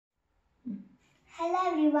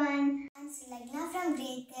Hello everyone, I'm Sulagna from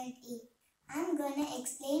grade 3rd A. I'm gonna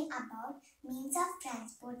explain about means of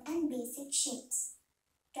transport and basic shapes.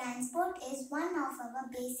 Transport is one of our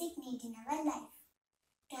basic needs in our life.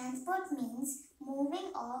 Transport means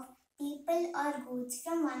moving of people or goods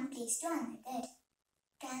from one place to another.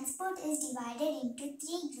 Transport is divided into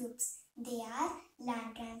three groups. They are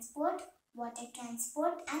land transport, water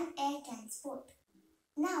transport and air transport.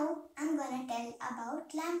 Now I'm gonna tell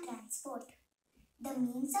about land transport. The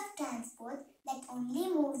means of transport that only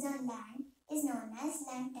moves on land is known as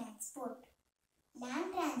land transport.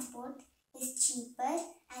 Land transport is cheaper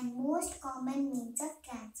and most common means of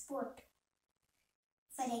transport.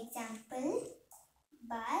 For example,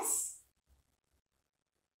 bus,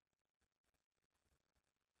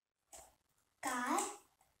 car,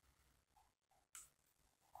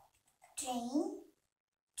 train,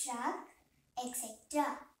 truck,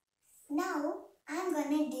 etc. Now, I'm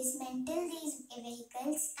gonna dismantle these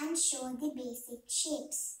vehicles and show the basic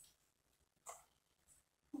shapes.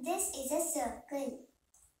 This is a circle.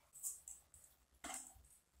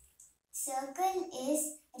 Circle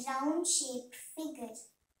is round shaped figure.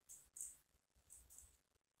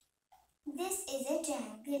 This is a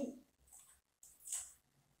triangle.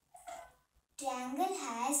 Triangle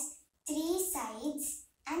has 3 sides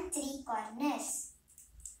and 3 corners.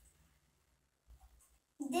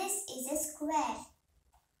 This is a square.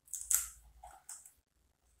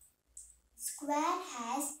 Square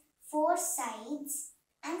has 4 sides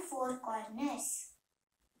and 4 corners.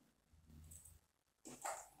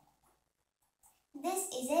 This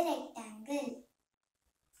is a rectangle.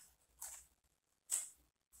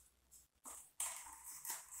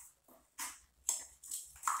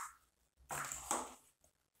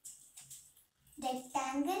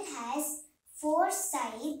 Rectangle has 4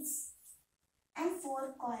 sides and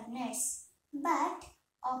 4 corners, but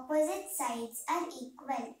opposite sides are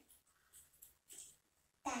equal.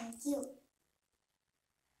 Thank you.